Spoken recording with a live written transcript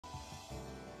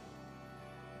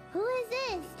Who is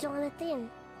this, Jonathan?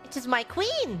 It is my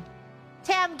queen,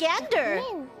 Tamgander.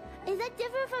 Queen? Is that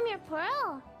different from your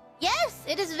pearl? Yes,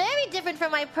 it is very different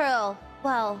from my pearl.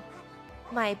 Well,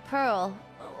 my pearl.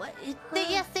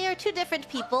 Yes, they are two different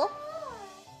people.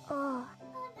 Oh,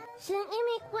 shouldn't you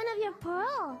make one of your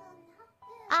pearl?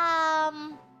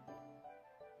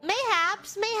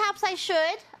 Mayhaps I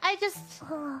should.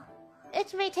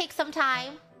 It may take some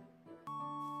time.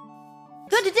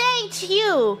 Good day to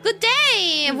you. Good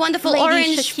day, wonderful Lady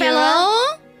orange Shakira.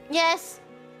 fellow. Yes.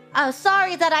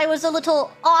 Sorry that I was a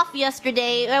little off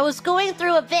yesterday. I was going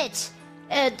through a bit.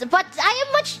 But I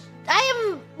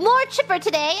am more chipper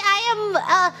today. I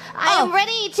am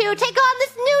ready to take on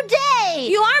this new day.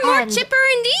 You are more chipper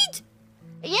indeed.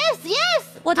 Yes.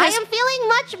 I am feeling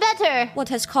much better. What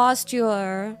has caused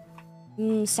your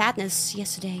sadness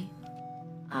yesterday?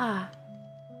 It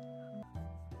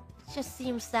just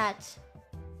seems that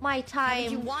my time...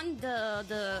 If you won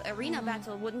the arena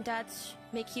battle, wouldn't that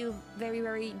make you very,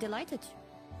 very delighted?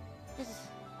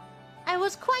 I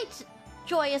was quite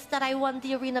joyous that I won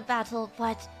the arena battle,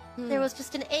 but there was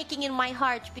just an aching in my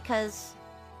heart because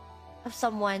of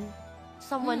someone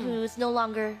who is no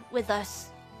longer with us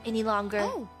any longer.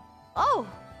 Oh!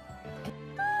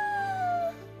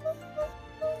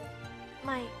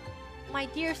 My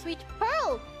dear sweet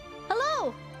Pearl!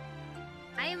 Hello!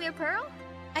 I am your Pearl?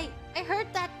 I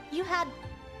heard that you had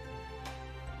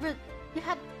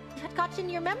gotten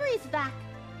your memories back.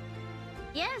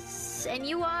 Yes, and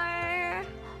you are...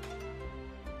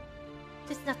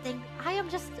 Just nothing. I am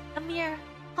just a mere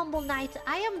humble knight.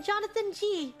 I am Jonathan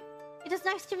G. It is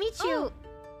nice to meet you,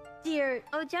 dear.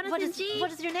 Oh, Jonathan G.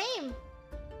 What is your name?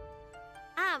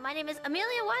 My name is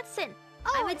Amelia Watson.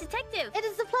 I'm a detective. It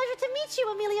is a pleasure to meet you,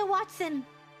 Amelia Watson.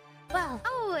 Well.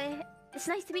 Oh, it's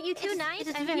nice to meet you too, Knight.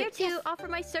 I'm here to offer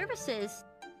my services.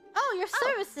 Oh, your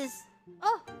services.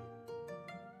 Oh.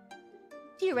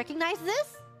 Do you recognize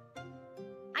this?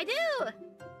 I do.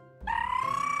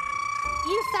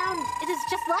 You sound... It is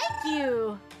just like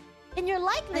you. In your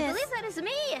likeness. I believe that is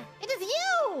me. It is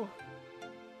you.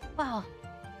 Well,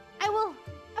 I will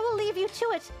leave you to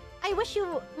it. I wish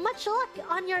you much luck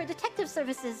on your detective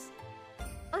services.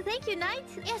 Oh, thank you, Knight.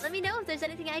 Yes. Let me know if there's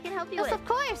anything I can help you with. Yes, of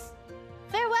course.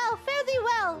 Farewell, fare thee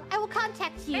well. I will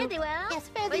contact you. Fare thee well? Yes,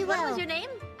 fare thee well. What was your name?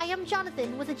 I am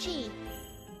Jonathan with a G.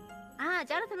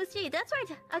 Jonathan with G. That's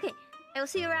right. Okay, I will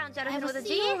see you around, Jonathan with a G.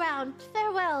 I will see you around.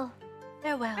 Farewell.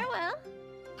 Farewell. Farewell.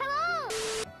 Hello.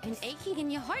 An aching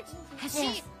in your heart.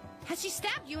 Has she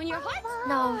stabbed you in your heart?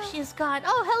 No, she is gone.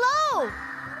 Oh, hello.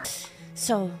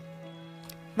 So,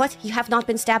 what? You have not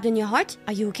been stabbed in your heart?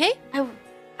 Are you okay?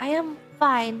 I am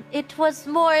fine. It was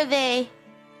more of a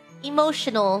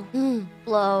emotional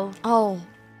blow. Oh.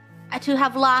 To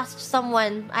have lost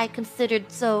someone I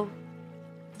considered so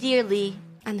dearly,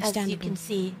 as you can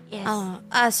see.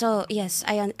 Yes. So yes,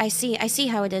 I see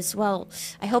how it is. Well,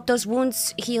 I hope those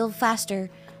wounds heal faster.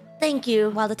 Thank you,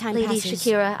 while the time Lady passes.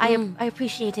 Shakira. I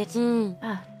appreciate it.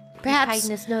 Perhaps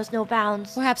kindness knows no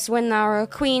bounds. Perhaps when our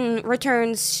queen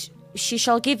returns, she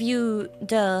shall give you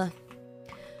the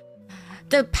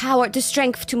power, the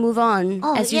strength to move on,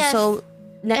 as you so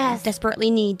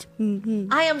desperately need.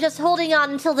 I am just holding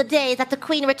on until the day that the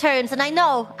queen returns, and I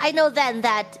know then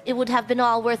that it would have been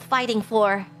all worth fighting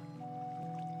for.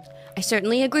 I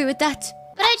certainly agree with that.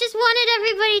 But I just wanted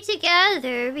everybody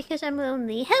together because I'm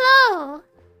lonely. Hello!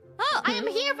 Oh, I am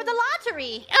here for the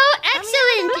lottery. Oh,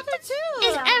 excellent!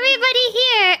 Is everybody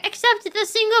here except the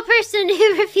single person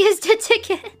who refused a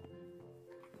ticket?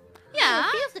 Yeah.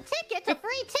 Refused a ticket? A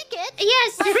free ticket?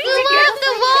 Yes, the Fuma of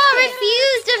the Wall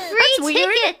refused a free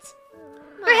ticket.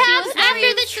 Perhaps after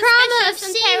the trauma of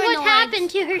seeing what happened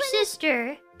to her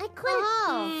sister. I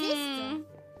quit.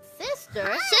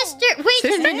 Sister? Wait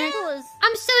a minute.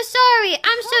 I'm so sorry.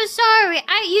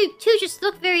 You two just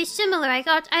look very similar.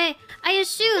 I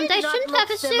assumed. I shouldn't have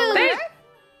assumed.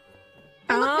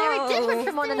 They look very different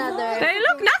from one another. They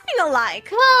look nothing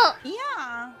alike. Well,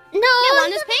 yeah. No,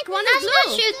 one is pink, one is blue. That's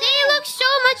not true. They look so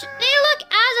much. They look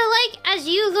as alike as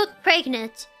you look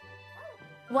pregnant.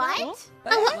 What?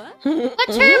 What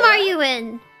term are you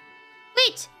in?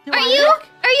 Wait, are you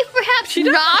perhaps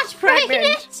not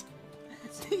pregnant?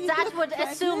 That would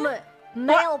assume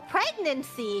male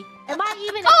pregnancy. Am I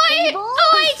even able?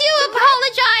 I do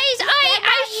apologize.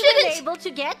 I shouldn't. Able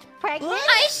to get pregnant?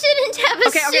 I shouldn't have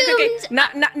assumed.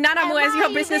 Nanamu, as your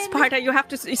business partner, you have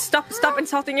to stop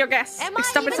insulting your guests.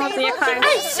 Stop insulting your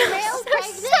clients. I'm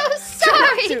so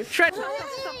sorry.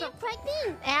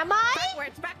 Pregnant? Am I?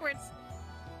 Backwards.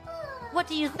 What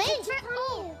do you think?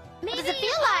 Maybe what does it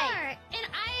feel like?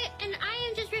 And I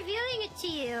am just revealing it to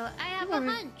you. I have a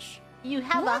hunch. You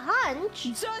have a hunch?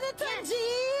 Jonathan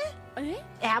G!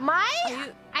 Am I?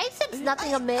 I sense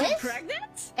nothing amiss.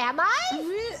 Pregnant? Am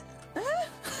I?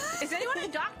 Is anyone a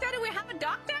doctor? Do we have a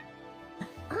doctor?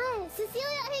 Cecilia,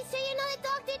 are you sure you're not a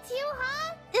doctor too,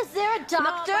 huh? Is there a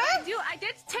doctor? No,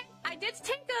 but I did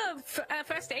take a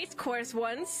first aid course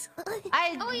once.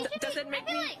 Does it make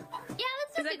me? Yeah,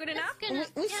 that's Is that good enough?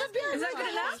 We should be Is that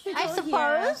good enough? I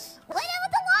suppose. Whatever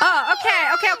the law. Oh, okay.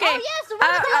 Oh yes,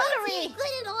 what is lottery?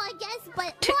 Good and all, I guess,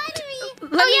 but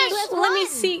lottery. Let me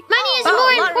see. Money is more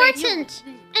lottery. important.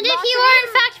 And if you are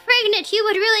in fact pregnant, you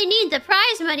would really need the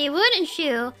prize money, wouldn't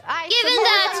you?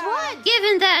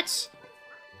 Given that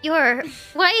your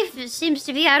wife seems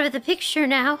to be out of the picture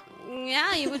now.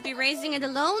 Yeah, you would be raising it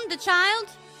alone, the child?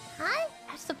 Huh?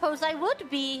 I suppose I would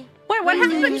be. Wait, what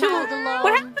happened to alone.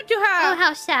 What happened to her? Oh,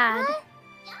 how sad.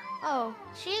 Oh,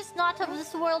 she is not of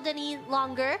this world any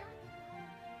longer.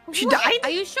 She died? Are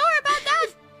you sure about that?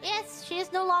 Yes, she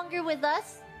is no longer with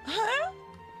us. Huh?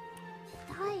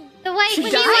 The wife She we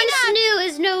died? once knew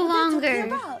is no What are you talking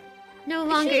longer about?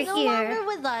 She's no here. longer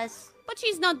with us. But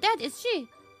she's not dead, is she?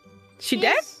 She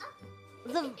dead?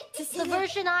 The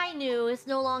version I knew is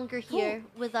no longer here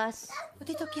with us. What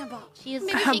are you talking about? She is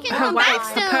Maybe she can Her come back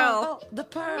wife, the still. pearl. Oh, the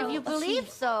pearl. If you of believe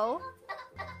Phoenix. so,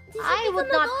 I would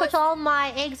not put all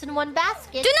my eggs in one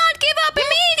basket. Do not give up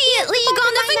immediately, in my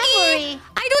Gondafiki! memory.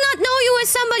 I do not know you as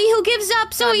somebody who gives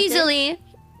up so easily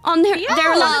on their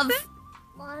love.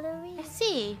 I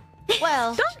see.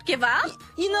 Well, Don't give up.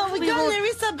 You know, we got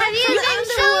Nerissa back Have you from the been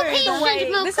so underworld. patient,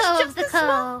 Wait, this is Moko just of the a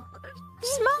small- Co?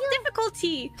 Small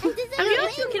difficulty. You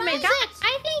two can make up.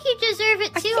 I think you deserve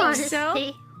it too, think so.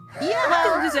 honestly.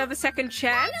 Yeah, you deserve a second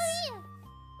chance.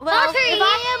 well, Lottery! if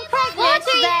I am pregnant,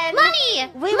 Lottery! then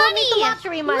Money! we will need the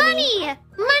lottery money.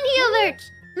 Money alert!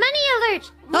 Money alert!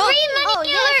 Free money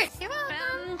yes.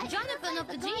 alert! Jonathan of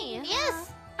the G.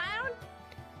 Yes, I don't.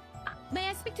 May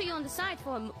I speak to you on the side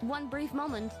for one brief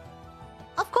moment?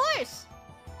 of course.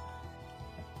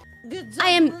 Good job, I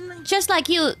am, woman. just like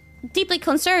you, deeply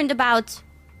concerned about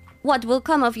what will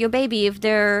come of your baby if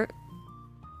there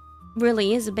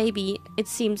really is a baby. It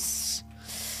seems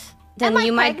then Am I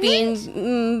you might be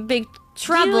in big Do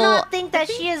trouble. you not think that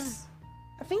she is?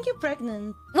 I think you're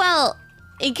pregnant. Well,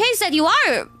 in case that you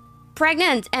are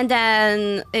pregnant, and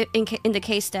then in the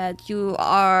case that you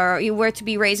were to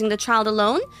be raising the child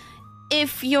alone,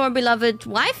 if your beloved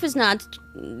wife is not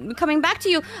coming back to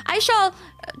you, I shall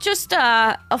just,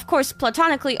 of course,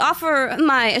 platonically offer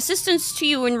my assistance to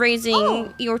you in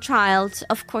raising your child.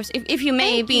 Of course, if you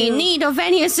may Thank be in you. need of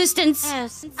any assistance.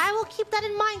 Yes, I will keep that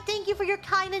in mind. Thank you for your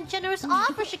kind and generous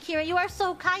offer, Shakira. You are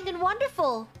so kind and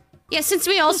wonderful. Yes, since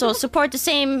we also support the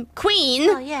same queen,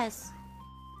 Oh yes,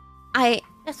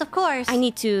 yes, of course. I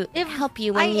need to help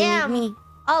you when I you need am me.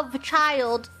 of a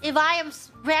child. If I am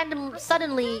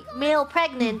suddenly male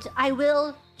pregnant, I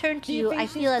will turn to Do you you. think I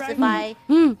she's feel as if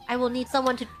pregnant? I will need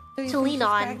someone Do to you think lean she's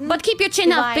on. pregnant? But keep your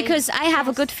chin up, Divine. because I have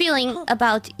a good feeling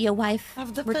about your wife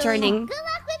Of the returning. Good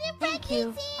luck with your Thank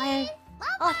you. pregnancy!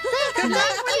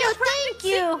 Thank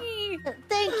you.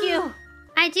 Thank you.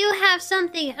 I do have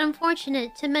something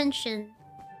unfortunate to mention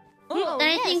Oh, that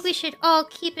I think we should all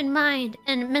keep in mind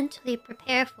and mentally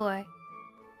prepare for.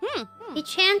 The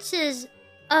chances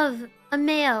of a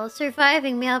male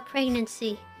surviving male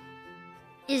pregnancy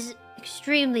is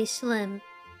extremely slim.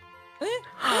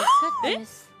 Oh,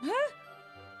 goodness.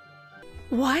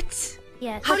 What?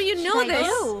 Yes. How do you know should I this?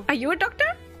 do? Are you a doctor?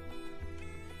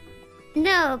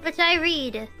 No, but I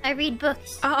read. I read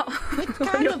books. Oh,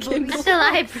 kind of books? At the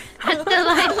library. At the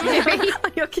library.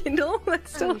 on your Kindle.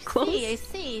 That's so close. I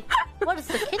see. What is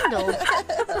the Kindle?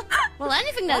 Well,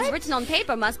 anything that is written on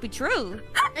paper must be true.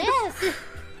 Yes,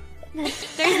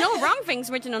 There's no wrong things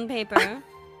written on paper.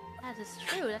 that is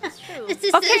true. That is true. This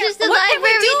is, Okay, this is the what can we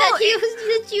library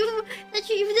do?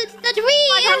 that At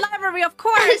we. her library, of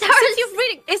course. It's ours. Since you've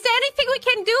reading, is there anything we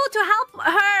can do to help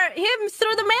him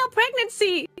through the male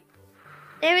pregnancy?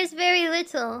 There is very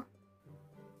little.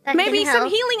 That Maybe can some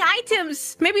help. healing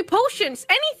items, maybe potions,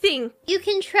 anything. You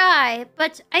can try,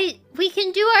 but we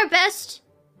can do our best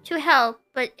to help.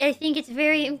 But I think it's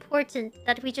very important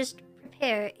that we just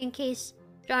prepare in case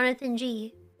Jonathan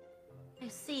G I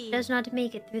see. does not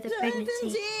make it through the Jonathan pregnancy.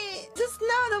 G, just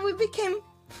now that we became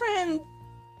friends.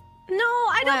 No,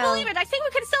 I don't Well. believe it. I think we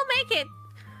can still make it.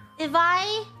 If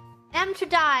I am to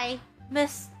die,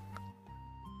 Miss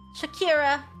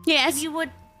Shakira, Yes. you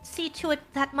would see to it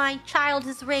that my child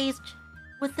is raised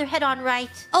with their head on right.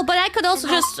 Oh, but I could also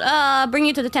just bring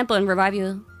you to the temple and revive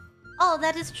you. Oh,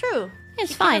 that is true.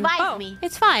 It's You can fine. revive Oh. me.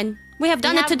 It's fine. We have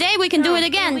done We it have- today. We can do it We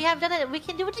again. have done it. We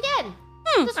can do it again.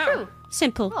 That's Oh. true.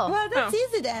 Simple. Oh. Well, that's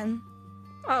easy then.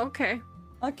 Oh, okay.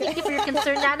 Okay. Thank you for your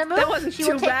concern, Nanamu. That wasn't she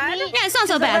too will take bad. me Yeah, it's not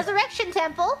so to the bad. Resurrection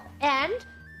Temple, and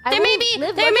I There will may be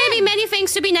live many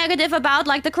things to be negative about,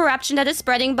 like the corruption that is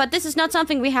spreading, but this is not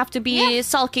something we have to be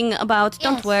sulking about.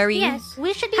 Don't Yes, worry. Yes.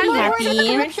 We should be Be more worried about happy.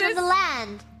 the corruption of the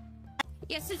land.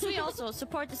 Yes, since we also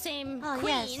support the same Oh,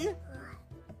 queen. yes.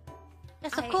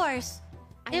 Yes, of I- course.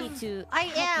 I If need to I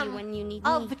help you am when you need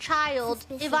Of me. a child,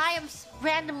 if I am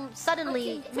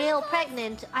suddenly male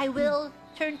pregnant, I will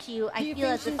turn to you. I Do you feel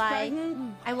think as if she's I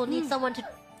pregnant? will need someone to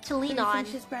Do lean you on. think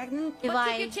she's pregnant? If But I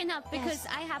keep your chin up because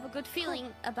I have a good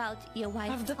feeling about your wife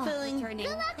Have the feeling. returning.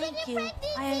 thank you.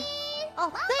 Thank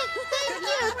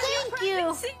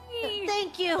you.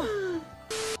 Thank you.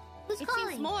 Who's It calling?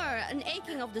 seems more an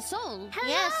aching of the soul.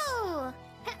 Yes. Hello.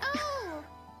 Hello.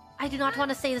 I do not want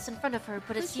to say this in front of her,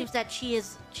 but it seems that she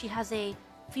has a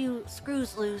few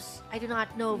screws loose. I do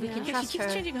not know if we can Yeah, trust she keeps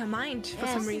her. changing her mind for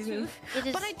Yes. some reason. It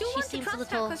is, But I do she want to seems a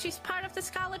trust her little. because she's part of the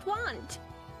Scarlet Wand.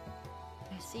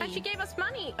 I see. And she gave us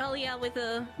money earlier with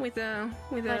the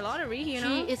But lottery, you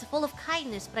she know. is full of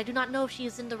kindness, but I do not know if she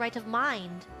is in the right of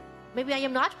mind. Maybe I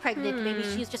am not pregnant. Maybe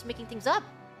she is just making things up.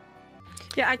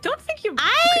 Yeah, I don't think you.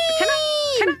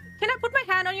 I Can I put my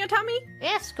hand on your tummy?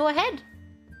 Yes, go ahead.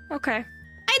 Okay.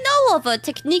 I know of a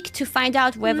technique to find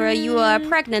out whether you are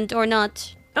pregnant or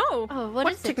not. Oh. Oh,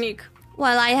 what is it? technique?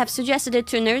 Well, I have suggested it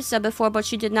to Nerissa before, but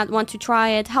she did not want to try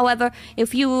it. However,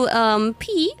 if you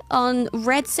pee on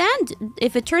red sand,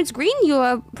 if it turns green, you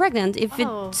are pregnant. If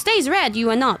Oh. it stays red, you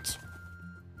are not.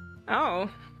 Oh.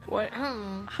 What?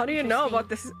 How do you know about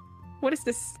this? What is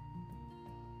this?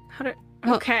 How do?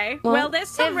 Well- Okay. well, Well, there's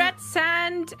some red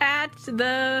sand at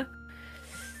the.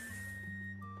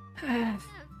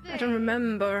 I don't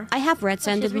remember. I have red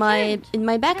sand she's in my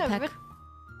returned. backpack.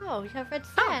 Oh, you have red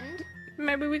sand.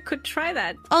 Maybe we could try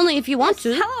that. Only if you want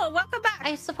to. Hello, welcome back.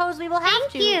 I suppose we will have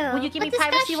Thank to. you. Will you give What me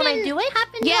privacy when I discussion do it?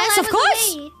 happened Yes, while I of was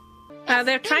course. away?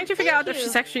 They're trying to figure out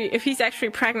if you. he's actually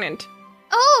pregnant.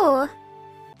 Oh.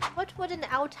 What would an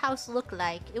outhouse look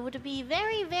like? It would be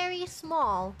very, very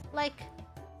small. Like,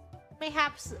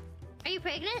 perhaps. Are you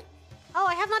pregnant? Oh,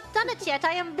 I have not done it yet.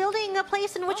 I am building a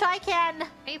place in which I can.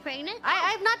 Are you pregnant?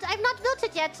 I've not built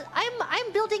it yet.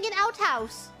 I'm building an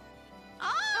outhouse.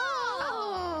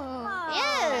 Oh.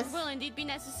 Yes. That will indeed be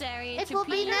necessary. It to will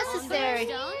be pee on the necessary.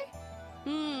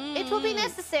 stone. It will be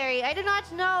necessary. I do not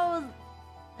know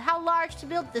how large to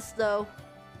build this, though.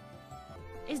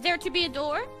 Is there to be a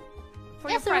door for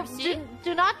Yes, your there will- privacy?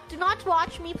 do not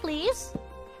watch me, please.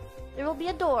 There will be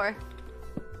a door.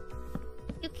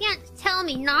 You can't tell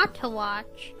me not to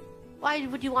watch. Why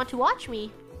would you want to watch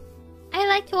me? I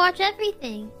like to watch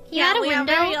everything. You got a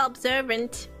window?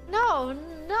 observant.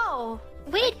 No.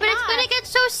 Wait, but it's gonna get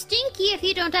so stinky if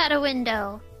you don't add a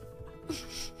window.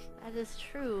 That is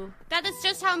true. That is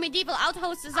just how medieval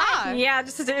outhouses are. Yeah,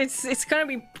 it's gonna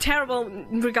be terrible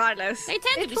regardless. They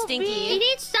tend to be will stinky. You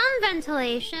need some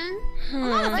ventilation. A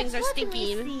lot of things are Let me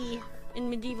stinky see. in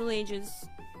medieval ages.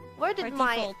 Where By did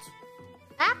my default.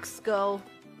 axe go?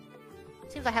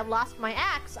 Seems I have lost my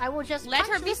axe. I will just Let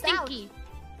punch her be this out. stinky.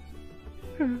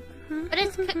 But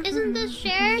isn't this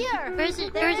shared? Here. Or is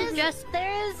it just...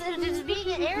 it is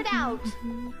being aired out.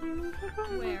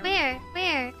 Where?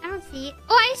 Where? I don't see it.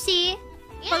 Oh, I see. Yeah,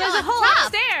 Oh, there's a hole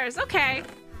upstairs. Okay.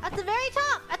 at the very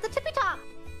top, at the tippy top.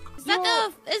 Is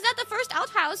that the first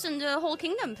outhouse in the whole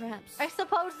kingdom, perhaps? I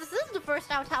suppose this is the first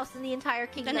outhouse in the entire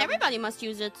kingdom. Then everybody must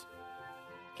use it.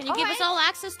 Can you give us Alright. all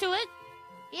access to it?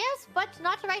 Yes, but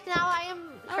not right now. I am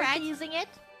currently Alright. using it.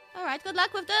 All right. Good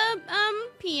luck with the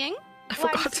peeing. Why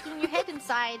are you forgot. sticking your head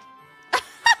inside?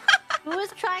 Who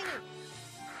is trying?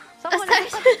 Someone is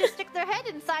attempting to stick their head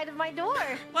inside of my door.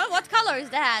 What color is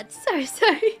that? Sorry.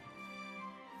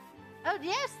 Oh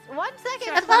yes, 1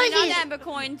 second. Apologies. Not amber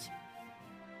coined.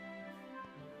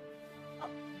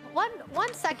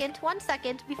 One second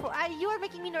before you are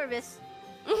making me nervous.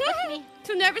 Let me.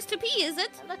 Too nervous to pee, is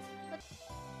it? Let's.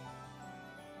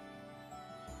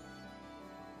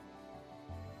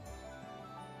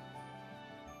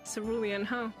 Cerulean,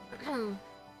 huh?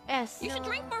 Yes. You should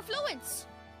drink more fluids.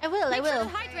 I will. Make I sure will. to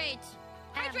hydrate.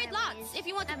 Hydrate my lots ways. if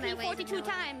you want to Have my pee ways 42 about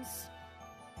it. times.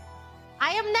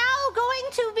 I am now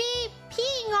going to be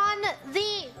peeing on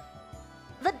the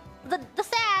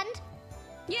sand.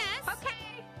 Yes.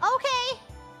 Okay. Okay.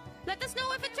 Let us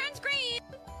know if it turns green.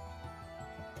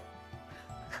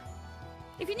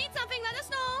 If you need something, let us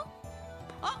know.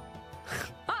 Oh.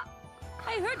 Oh.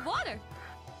 I heard water.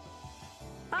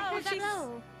 Oh, she's...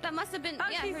 That must have been. Oh,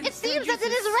 yeah, I she's- heard It seems that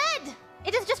it is red.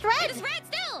 It is just red. It is red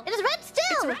still. It is red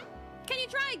still. red. Can you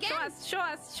try again? Show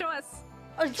us. Show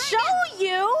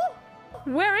you.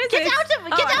 Where is Get it? out of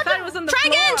it. Oh, Get I out thought of it was on the Try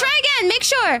floor. again. Make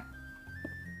sure.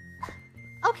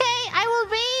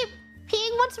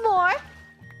 once more.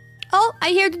 Oh, I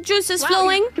hear the juices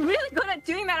flowing. You're really good at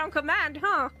doing that on command,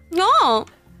 huh? No.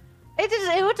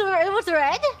 It was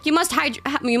red. You must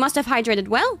have hydrated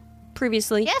well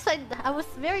previously. Yes, I was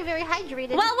very, very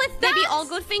hydrated. Well, with that, Maybe all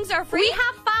good things are free. we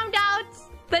have found out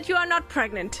that you are not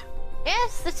pregnant.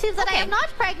 yes, it seems that I am not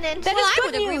pregnant. That is I good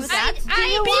would agree news. with that. Do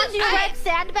you want your red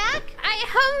sand back? I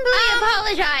humbly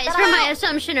apologize for my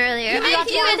assumption earlier. I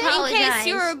do In apologize.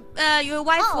 case your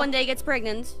wife one day gets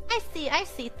pregnant. I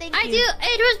see. Thank I you. do.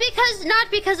 It was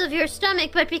not because of your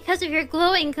stomach, but because of your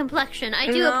glowing complexion. I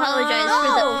do apologize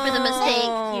for the mistake.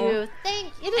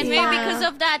 Thank you. It is And maybe fine. because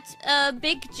of that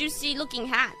big juicy looking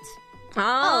hat.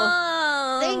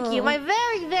 Oh. Thank you. My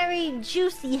very, very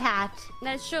juicy hat.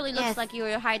 That surely looks Yes. like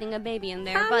you're hiding a baby in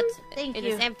there, but thank it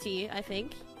you. is empty, I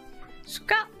think.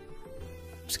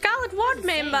 Scarlet Ward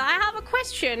member, I have a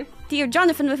question. Dear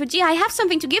Jonathan with a G, I have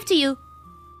something to give to you.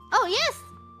 Oh, yes.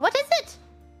 What is it?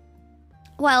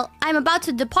 Well, I'm about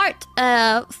to depart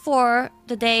for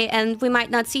the day, and we might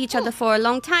not see each other for a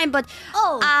long time, but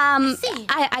I see.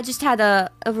 I just had a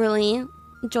really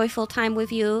joyful time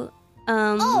with you.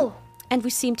 And we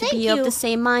seem to be of you. the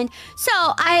same mind. So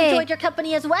I enjoyed your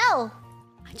company as well.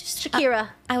 Shakira.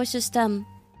 I was just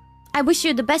I wish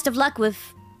you the best of luck with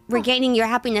regaining your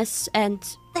happiness and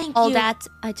Thank all you. that.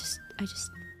 I just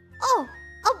Oh,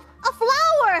 a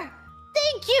flower!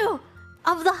 Thank you!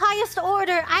 Of the highest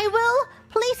order, I will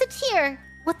place it here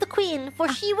with the queen, for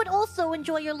she would also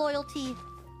enjoy your loyalty.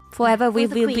 forever we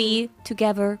the will queen. be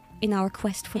together in our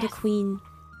quest for the Yes. queen.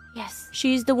 Yes.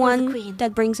 She's the the one queen.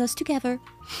 that brings us together.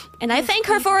 And I thank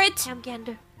her for it.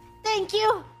 Tamgander. Thank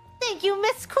you! Thank you,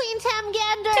 Miss Queen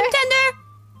Tamgander! Tim Tender!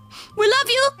 We love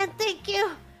you! And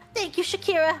thank you,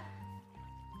 Shakira,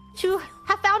 to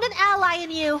have found an ally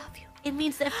in you. It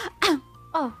means that...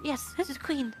 oh, yes, this is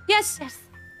Queen. Yes. Yes.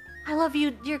 I love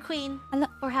you, dear Queen. I love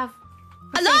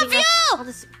saving you! us all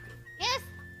this... Yes!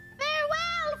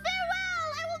 Farewell!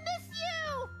 I will miss you!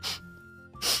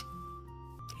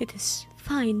 It is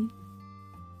fine.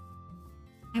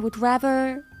 I would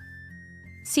rather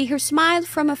see her smile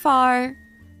from afar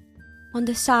on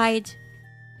the side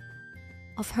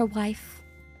of her wife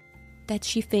that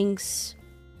she thinks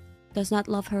does not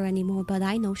love her anymore, but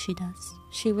I know she does.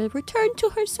 She will return to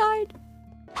her side.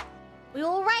 We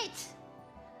will write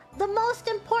the most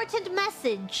important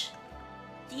message.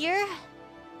 Dear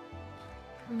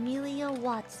Amelia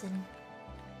Watson,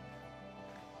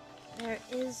 there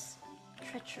is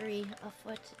treachery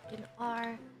afoot in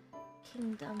our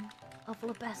kingdom of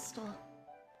Lebestal.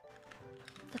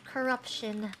 The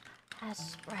corruption has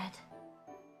spread.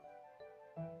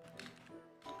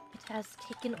 It has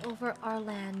taken over our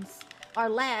lands, our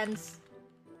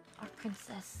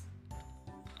princess,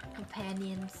 our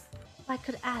companions. If I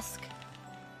could ask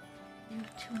you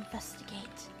to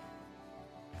investigate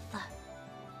the...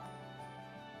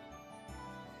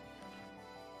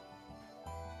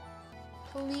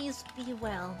 Please be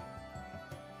well.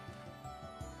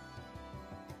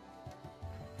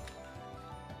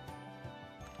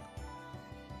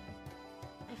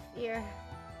 I fear...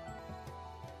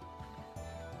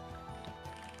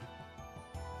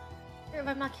 if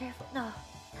I'm not careful... No.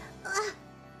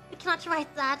 I cannot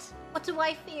write that. What do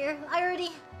I fear?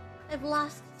 I've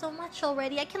lost so much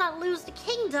already. I cannot lose the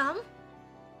kingdom.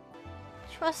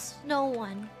 Trust no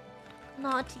one.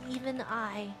 Not even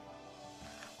I.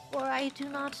 For I do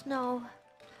not know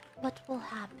what will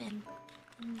happen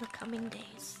in the coming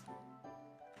days.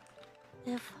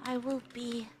 If I will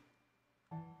be...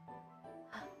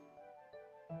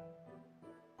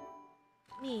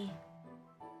 me.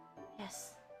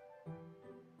 Yes.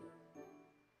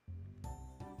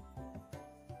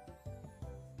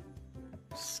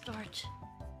 Start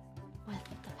with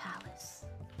the palace.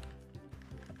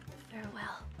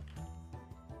 Farewell.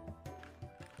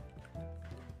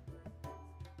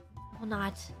 I will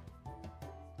not.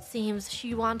 Seems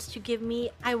she wants to give me...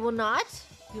 I will not.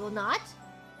 You will not.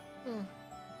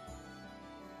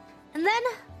 And then,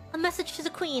 a message to the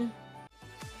queen.